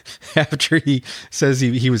he says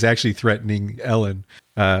he was actually threatening Ellen,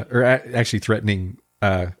 or actually threatening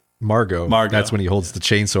Margot. That's when he holds the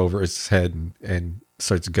chainsaw over his head and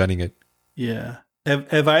starts gunning it. Yeah.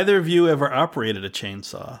 Have either of you ever operated a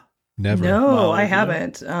chainsaw? Never. No, I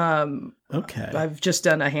haven't. Okay. I've just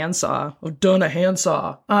done a handsaw. I've done a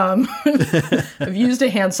handsaw. I've used a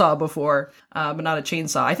handsaw before, but not a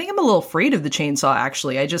chainsaw. I think I'm a little afraid of the chainsaw,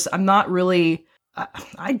 actually. I'm not really...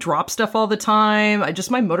 I drop stuff all the time.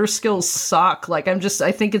 My motor skills suck. Like I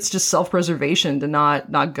think it's just self-preservation to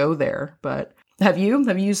not go there. But have you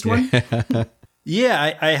used one?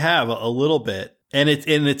 Yeah, I have a little bit. And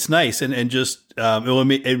it's nice. And just,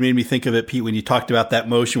 it made me think of it, Pete, when you talked about that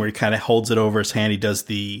motion where he kind of holds it over his hand. He does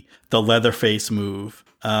the Leatherface move.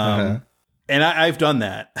 And I've done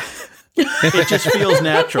that. It just feels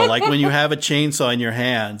natural. Like when you have a chainsaw in your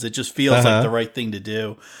hands, it just feels like the right thing to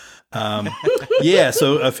do. Yeah.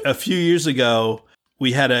 So a few years ago,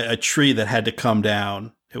 we had a tree that had to come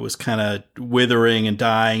down. It was kind of withering and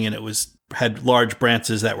dying, and had large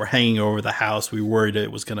branches that were hanging over the house. We worried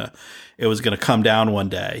it was gonna come down one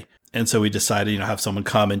day. And so we decided, have someone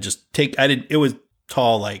come and just it was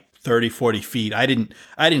tall, like 30, 40 feet. I didn't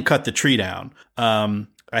cut the tree down.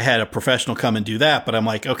 I had a professional come and do that, but I'm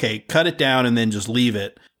like, okay, cut it down and then just leave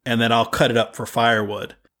it. And then I'll cut it up for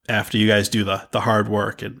firewood after you guys do the hard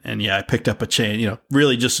work. And yeah, I picked up a chain,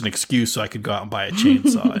 really just an excuse so I could go out and buy a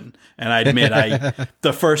chainsaw. and I admit,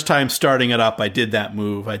 the first time starting it up, I did that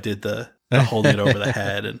move. I did the holding it over the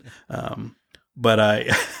head. But I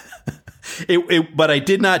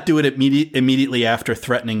did not do it immediately after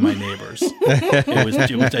threatening my neighbors.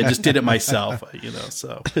 I just did it myself,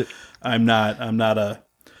 so I'm not a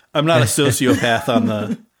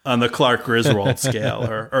sociopath on the Clark Griswold scale,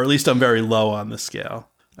 or at least I'm very low on the scale.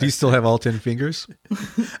 Do you still have all 10 fingers?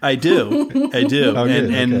 I do. Oh,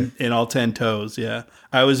 and all 10 toes. Yeah.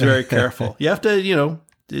 I was very careful. You have to,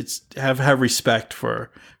 it's have respect for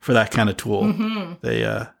that kind of tool. Mm-hmm.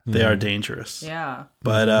 They are dangerous. Yeah.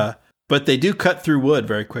 But they do cut through wood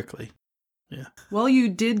very quickly. Yeah. Well, you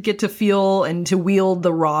did get to feel and to wield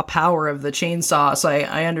the raw power of the chainsaw. So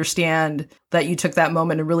I understand that you took that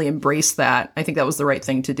moment and really embraced that. I think that was the right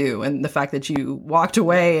thing to do. And the fact that you walked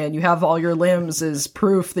away and you have all your limbs is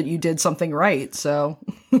proof that you did something right. So.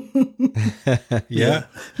 Yeah.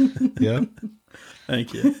 Yeah.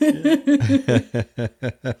 Thank you.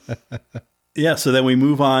 Yeah. So then we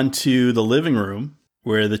move on to the living room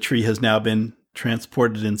where the tree has now been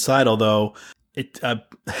transported inside, although it's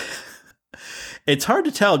hard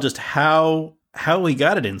to tell just how we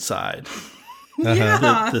got it inside.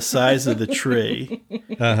 Yeah. the size of the tree.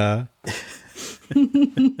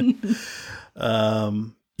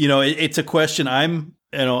 It's a question. I'm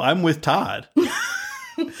with Todd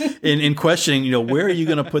in questioning. Where are you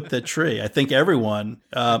going to put the tree? I think everyone,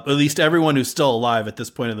 at least everyone who's still alive at this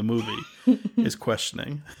point of the movie, is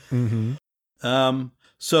questioning. Mm-hmm.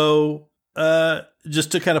 So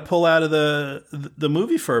just to kind of pull out of the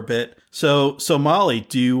movie for a bit. So Molly,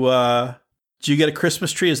 do you get a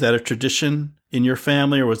Christmas tree? Is that a tradition in your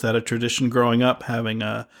family, or was that a tradition growing up, having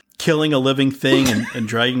killing a living thing and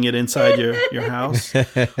dragging it inside your house?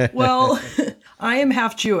 Well, I am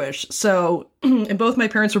half Jewish, so and both my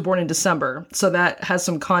parents were born in December, so that has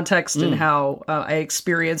some context in how I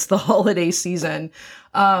experienced the holiday season.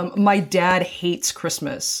 My dad hates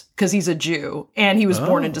Christmas because he's a Jew and he was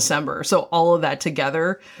born in December, so all of that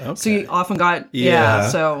together. Okay. So he often got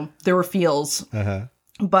so there were feels.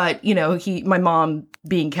 But my mom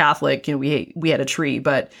being Catholic, we had a tree,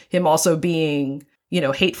 but him also being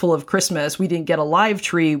hateful of Christmas, we didn't get a live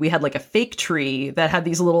tree. We had like a fake tree that had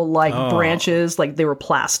these little branches, like they were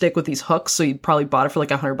plastic with these hooks. So you probably bought it for like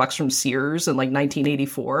 $100 from Sears in like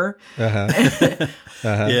 1984.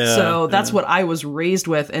 So that's what I was raised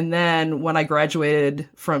with. And then when I graduated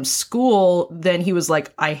from school, then he was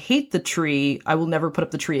like, I hate the tree. I will never put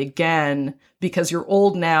up the tree again because you're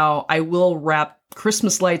old now. I will wrap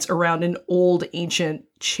Christmas lights around an old ancient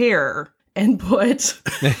chair and put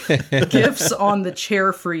gifts on the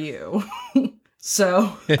chair for you.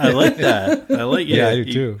 So I like that. I like it. Yeah, I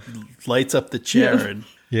do too. Lights up the chair. And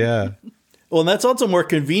well, and that's also more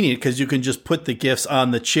convenient because you can just put the gifts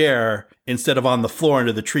on the chair instead of on the floor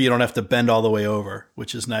under the tree. You don't have to bend all the way over,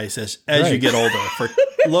 which is nice as you get older.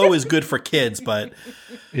 Low is good for kids, but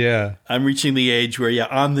I'm reaching the age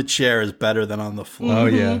where on the chair is better than on the floor. Oh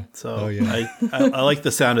yeah. So I like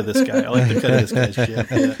the sound of this guy. I like the cut of this guy's jib.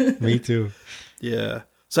 Yeah. Me too. Yeah.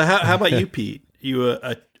 So how about you, Pete? You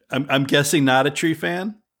I'm guessing not a tree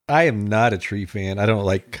fan? I am not a tree fan. I don't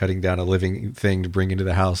like cutting down a living thing to bring into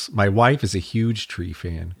the house. My wife is a huge tree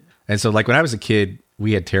fan. And so like when I was a kid,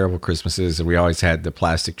 we had terrible Christmases and we always had the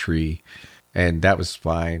plastic tree. And that was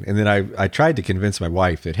fine. And then I tried to convince my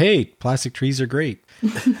wife that, hey, plastic trees are great.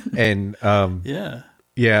 And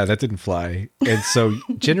that didn't fly. And so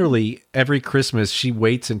generally every Christmas she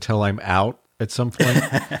waits until I'm out at some point,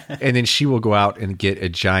 and then she will go out and get a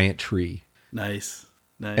giant tree. Nice.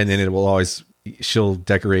 And then she'll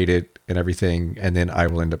decorate it and everything, and then I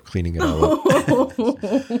will end up cleaning it all up.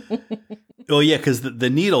 Well, yeah, because the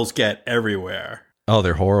needles get everywhere. Oh,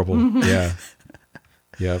 they're horrible. Yeah.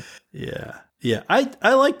 Yep. Yeah. Yeah.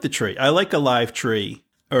 I like the tree. I like a live tree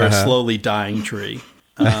or a slowly dying tree.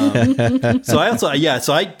 So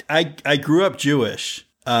I grew up Jewish.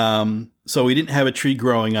 So we didn't have a tree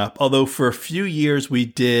growing up, although for a few years we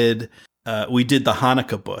did the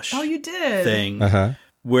Hanukkah bush. Oh, you did thing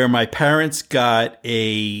where my parents got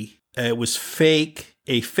it was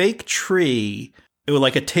a fake tree. It was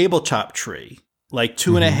like a table top tree, like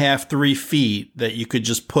 2.5, 3 feet that you could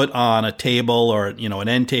just put on a table or, an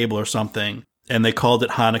end table or something. And they called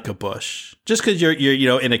it Hanukkah bush. Just because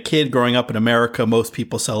you're in a kid growing up in America, most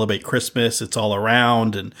people celebrate Christmas. It's all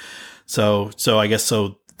around. And so I guess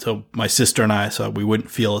so my sister and I thought we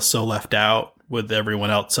wouldn't feel so left out with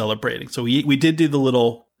everyone else celebrating. So we did do the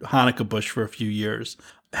little Hanukkah bush for a few years.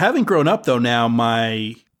 Having grown up though, now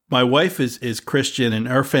my wife is Christian and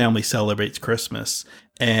her family celebrates Christmas.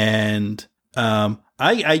 And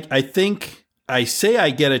I think I say I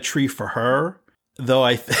get a tree for her, though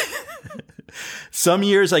some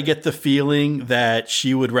years I get the feeling that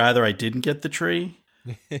she would rather I didn't get the tree.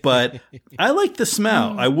 But I like the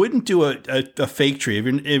smell. I wouldn't do a fake tree.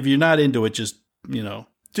 If you're not into it, just,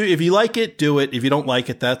 if you like it, do it. If you don't like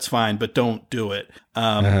it, that's fine, but don't do it.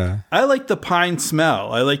 I like the pine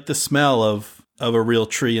smell. I like the smell of a real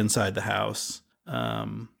tree inside the house.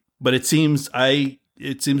 But it seems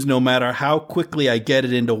no matter how quickly I get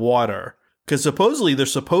it into water, because supposedly they're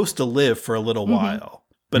supposed to live for a little while.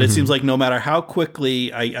 But it seems like no matter how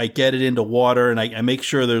quickly I get it into water and I make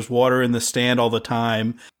sure there's water in the stand all the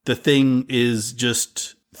time, the thing is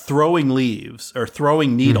just throwing leaves or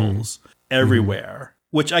throwing needles everywhere,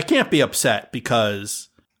 which I can't be upset because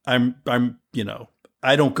I'm not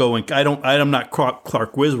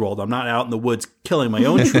Clark Griswold. I'm not out in the woods killing my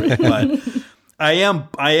own tree, but I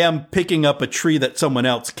am picking up a tree that someone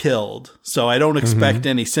else killed. So I don't expect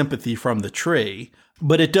any sympathy from the tree.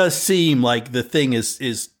 But it does seem like the thing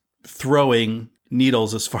is throwing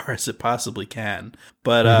needles as far as it possibly can.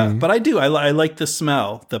 But I like the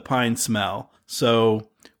smell, the pine smell. So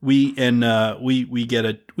we do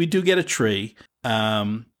get a tree.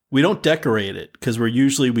 we don't decorate it because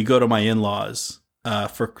we go to my in-laws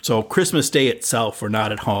so Christmas Day itself, we're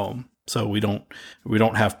not at home. So we don't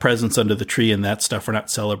have presents under the tree and that stuff. We're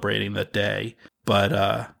not celebrating that day,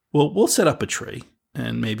 but we'll set up a tree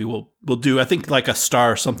and maybe we'll do, I think like a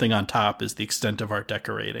star or something on top is the extent of our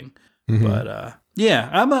decorating. Mm-hmm. But yeah,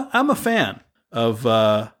 I'm a fan of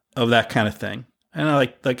that kind of thing. And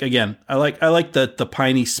I like again, I like the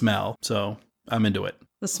piney smell. So I'm into it.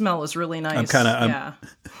 The smell is really nice. Yeah.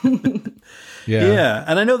 Yeah.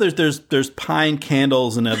 And I know there's pine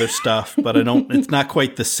candles and other stuff, but it's not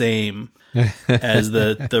quite the same as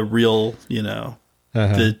the real,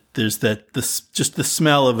 there's just the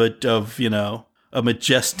smell of a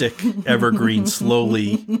majestic evergreen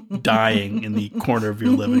slowly dying in the corner of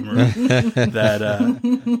your living room that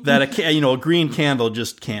a green candle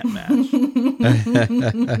just can't match.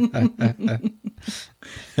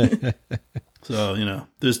 So,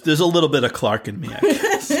 there's a little bit of Clark in me, I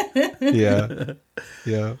guess.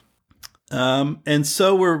 Yeah. And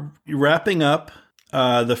so we're wrapping up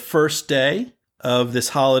the first day of this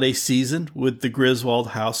holiday season with the Griswold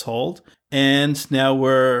household. And now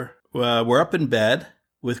we're up in bed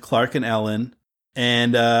with Clark and Ellen.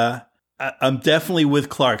 And I'm definitely with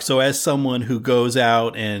Clark. So as someone who goes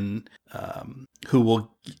out and who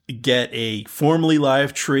will get a formerly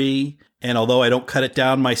live tree, and although I don't cut it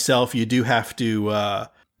down myself, you do have to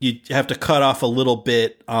cut off a little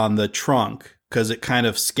bit on the trunk because it kind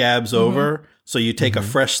of scabs over. So you take a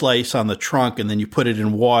fresh slice on the trunk and then you put it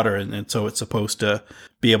in water, and so it's supposed to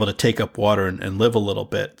be able to take up water and live a little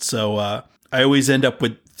bit. So I always end up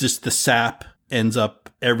with just the sap ends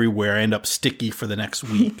up everywhere. I end up sticky for the next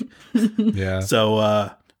week. Yeah.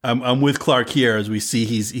 So I'm with Clark here as we see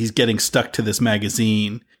he's getting stuck to this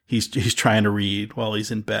magazine. He's trying to read while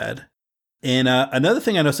he's in bed. And another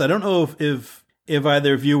thing I noticed, I don't know if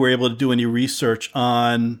either of you were able to do any research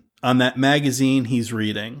on that magazine he's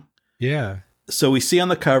reading. Yeah. So we see on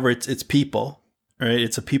the cover it's People, right?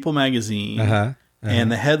 It's a People magazine,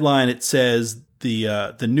 and the headline it says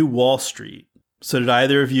the New Wall Street. So did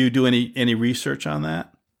either of you do any research on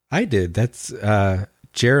that? I did. That's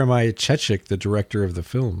Jeremiah Chechik, the director of the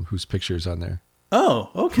film, whose picture is on there. Oh,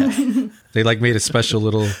 okay. They made a special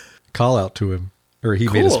little call out to him. Or he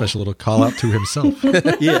made a special little call out to himself.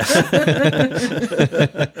 Yeah.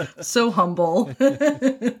 So humble.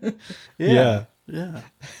 Yeah.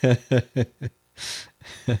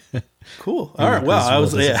 Cool. All right. Well, I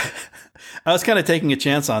was kind of taking a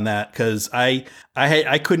chance on that because I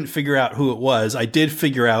couldn't figure out who it was. I did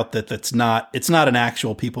figure out that it's not an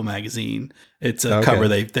actual People magazine. It's a cover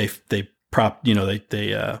they propped,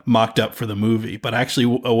 they mocked up for the movie, but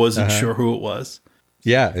actually I wasn't sure who it was.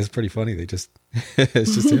 Yeah, it's pretty funny. It's just him.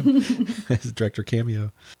 It's a director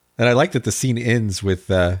cameo. And I like that the scene ends with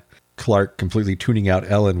Clark completely tuning out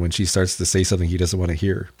Ellen when she starts to say something he doesn't want to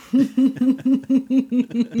hear.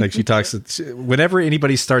 She talks, whenever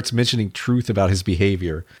anybody starts mentioning truth about his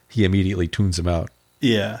behavior, he immediately tunes him out.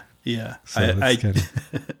 Yeah. So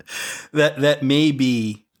that may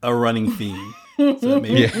be a running theme. So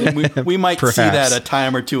maybe we might Perhaps. see that a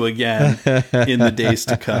time or two again in the days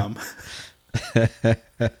to come.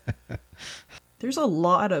 There's a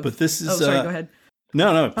lot of. But this is. Oh, sorry. Go ahead.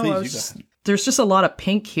 No, please. There's just a lot of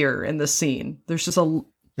pink here in this scene. There's just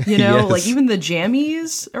Yes. even the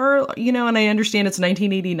jammies are, and I understand it's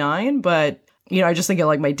 1989, but I just think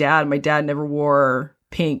of my dad. My dad never wore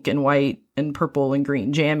pink and white and purple and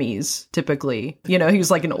green jammies. Typically, he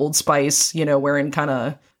was like an Old Spice, wearing kind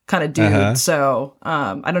of dude. So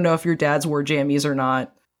I don't know if your dad's wore jammies or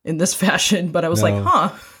not in this fashion, but I was like, huh.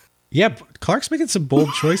 Yeah, Clark's making some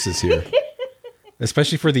bold choices here,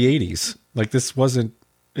 especially for the 80s. This wasn't,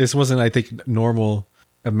 I think, normal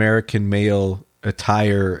American male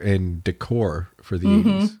attire and decor for the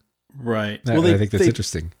 80s. Right. I think that's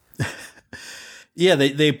interesting. Yeah,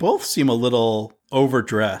 they both seem a little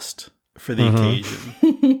overdressed for the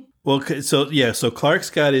occasion. Well, so Clark's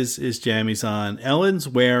got his jammies on. Ellen's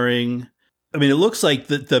wearing, it looks like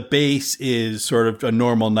the base is sort of a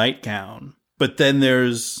normal nightgown, but then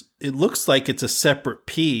it looks like it's a separate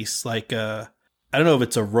piece, I don't know if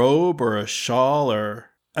it's a robe or a shawl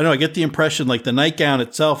or, I don't know, I get the impression the nightgown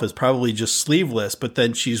itself is probably just sleeveless, but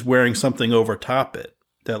then she's wearing something over top it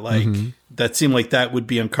that that seemed like that would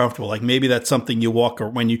be uncomfortable. Maybe that's something you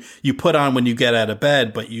when you put on when you get out of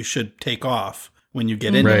bed, but you should take off when you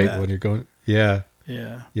get into bed. Right, when you're going, yeah.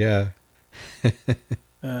 They're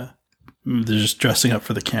just dressing up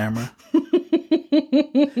for the camera.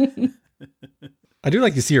 I do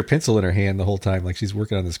like to see her pencil in her hand the whole time, she's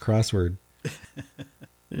working on this crossword.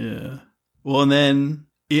 Yeah. Well, and then,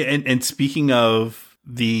 and speaking of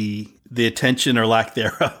the the attention or lack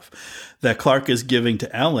thereof that Clark is giving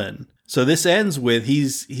to Ellen. So this ends with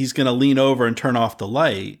he's going to lean over and turn off the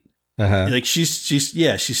light. Like she's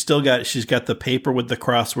got the paper with the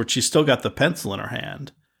crossword. She's still got the pencil in her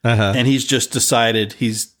hand, and he's just decided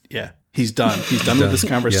he's done. He's done with this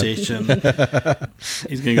conversation.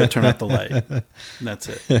 He's going to go turn off the light. And that's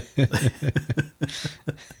it.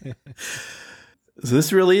 So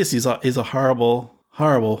this really is, he's a horrible,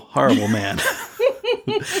 horrible, horrible man.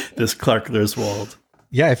 This Clark Griswold.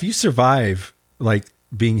 Yeah. If you survive like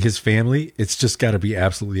being his family, it's just got to be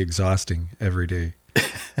absolutely exhausting every day.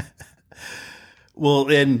 Well,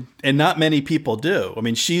 and not many people do. I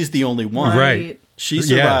mean, she's the only one. Right. She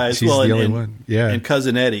survives. Yeah, she's the only one. Yeah. And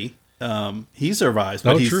Cousin Eddie, he survives,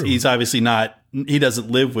 but he's obviously not, he doesn't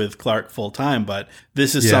live with Clark full time, but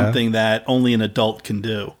this is something that only an adult can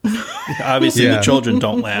do. Obviously the children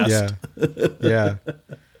don't last. Yeah.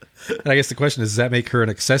 And I guess the question is, does that make her an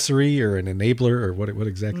accessory or an enabler, or what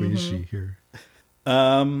exactly is she here?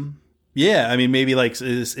 Yeah. I mean, maybe like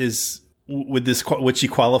would she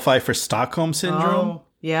qualify for Stockholm syndrome? Oh,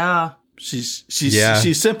 yeah. She's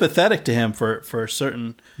sympathetic to him for a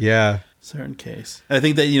certain case. I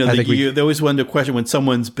think that they always wonder to question when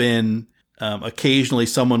someone's been occasionally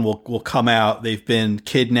someone will come out, they've been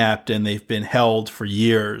kidnapped and they've been held for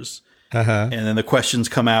years, and then the questions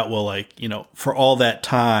come out, well, like, for all that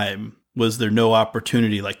time, was there no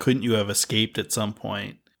opportunity? Like, couldn't you have escaped at some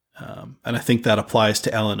point? And I think that applies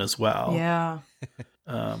to Ellen as well. Yeah.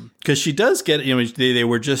 Because she does get, they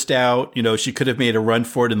were just out, she could have made a run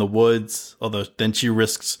for it in the woods, although then she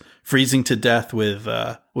risks freezing to death with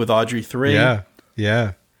Audrey 3.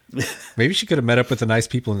 Yeah. Maybe she could have met up with the nice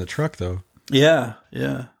people in the truck, though. Yeah.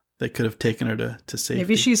 They could have taken her to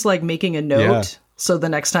safety. She's like making a note. So the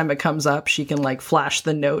next time it comes up, she can like flash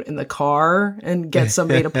the note in the car and get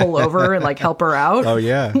somebody to pull over and like help her out. Oh,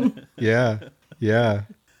 yeah.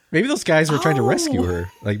 Maybe those guys were trying to rescue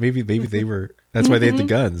her. Like maybe they were. That's why they had the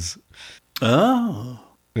guns. Oh.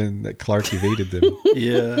 And that Clark evaded them.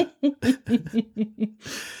 Yeah.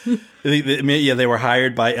 They were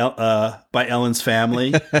hired by Ellen's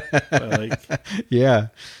family. Yeah.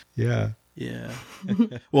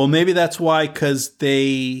 Well, maybe that's why, because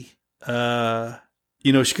they,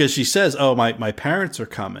 because she says, "Oh, my parents are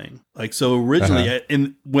coming." Like, so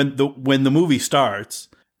originally, when the movie starts,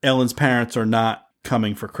 Ellen's parents are not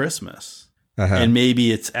coming for Christmas, and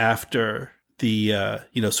maybe it's after the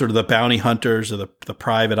sort of the bounty hunters or the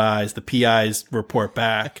private eyes, the PIs report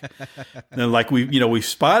back, and like we've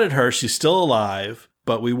spotted her, she's still alive,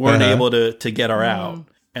 but we weren't able to get her out,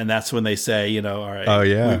 and that's when they say, all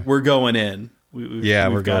right, we're going in.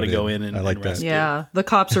 We've got to go in and, I like and rescue. Yeah, the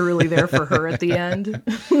cops are really there for her at the end.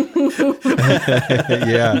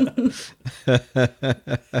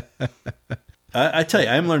 I tell you,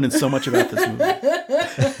 I'm learning so much about this movie.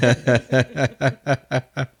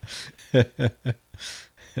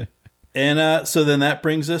 And so then that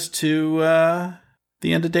brings us to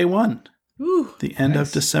the end of day one. Ooh, the end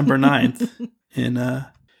of December 9th in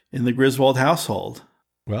the Griswold household.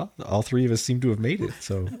 Well, all three of us seem to have made it,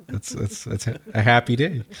 so that's a happy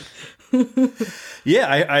day.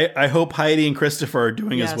 Yeah, I hope Heidi and Christopher are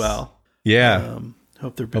doing as well. Yeah.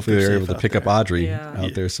 Hopefully they're able to pick up Audrey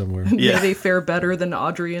out there somewhere. Yeah. May they fare better than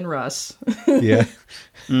Audrey and Russ. Yeah.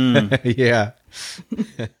 Yeah.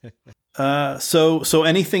 So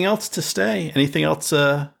anything else to say? Anything else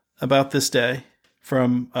about this day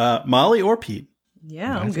from Molly or Pete?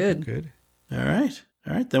 Yeah, I'm good. Good.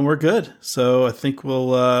 All right, then we're good. So I think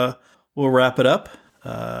we'll wrap it up.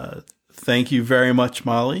 Thank you very much,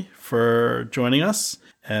 Molly, for joining us.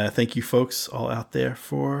 Thank you, folks, all out there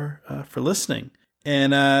for listening.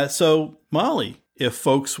 And so, Molly, if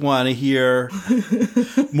folks want to hear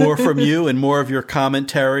more from you and more of your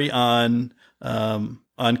commentary on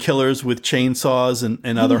killers with chainsaws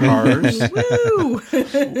and other horrors,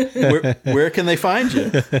 where can they find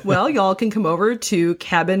you? Well, y'all can come over to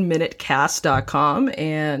cabinminutecast.com,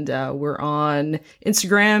 and we're on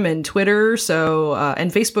Instagram and Twitter, so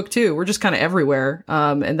and Facebook too. We're just kind of everywhere,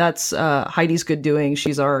 and that's Heidi's good doing.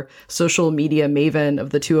 She's our social media maven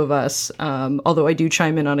of the two of us, although I do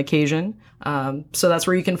chime in on occasion. So that's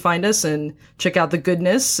where you can find us and check out the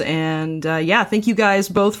goodness. And thank you guys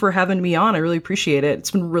both for having me on. I really appreciate it.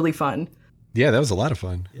 It's been really fun. Yeah, that was a lot of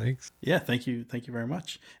fun. Thanks. Yeah, thank you very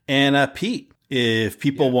much. And Pete, if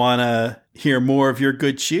people want to hear more of your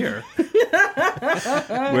good cheer,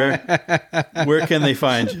 where can they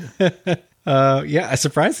find you?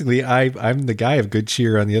 Surprisingly, I'm the guy of good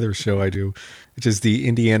cheer on the other show I do, which is the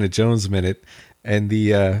Indiana Jones Minute, and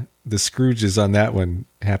the Scrooges on that one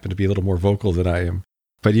happen to be a little more vocal than I am.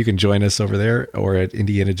 But you can join us over there or at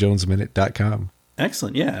indianajonesminute.com.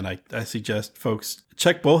 Excellent. Yeah. And I suggest folks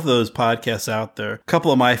check both of those podcasts out. They're a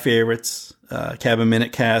couple of my favorites, Cabin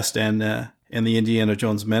Minute Cast and the Indiana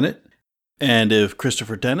Jones Minute. And if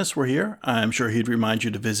Christopher Dennis were here, I'm sure he'd remind you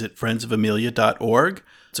to visit friendsofamelia.org.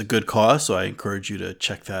 It's a good cause, so I encourage you to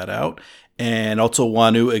check that out. And also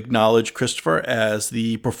want to acknowledge Christopher as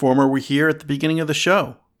the performer we hear at the beginning of the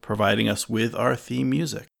show, providing us with our theme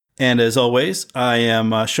music. And as always, I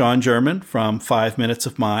am Sean German from 5 Minutes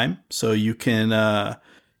of Mime. So you can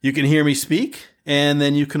hear me speak, and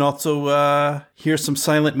then you can also hear some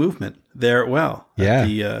silent movement there at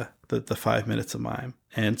the 5 Minutes of Mime.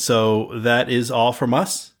 And so that is all from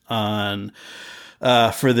us on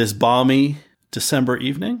for this balmy December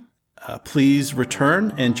evening. Please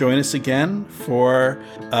return and join us again for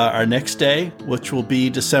our next day, which will be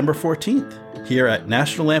December 14th, here at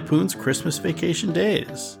National Lampoon's Christmas Vacation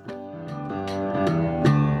Days.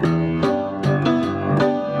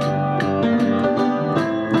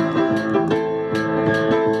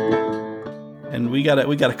 And we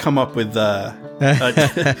gotta come up with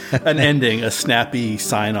an ending, a snappy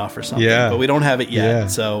sign off or something. Yeah. But we don't have it yet, Yeah.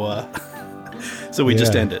 so we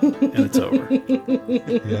just end it and it's over.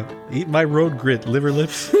 Yeah. Eat my road grit, liver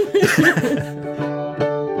lips.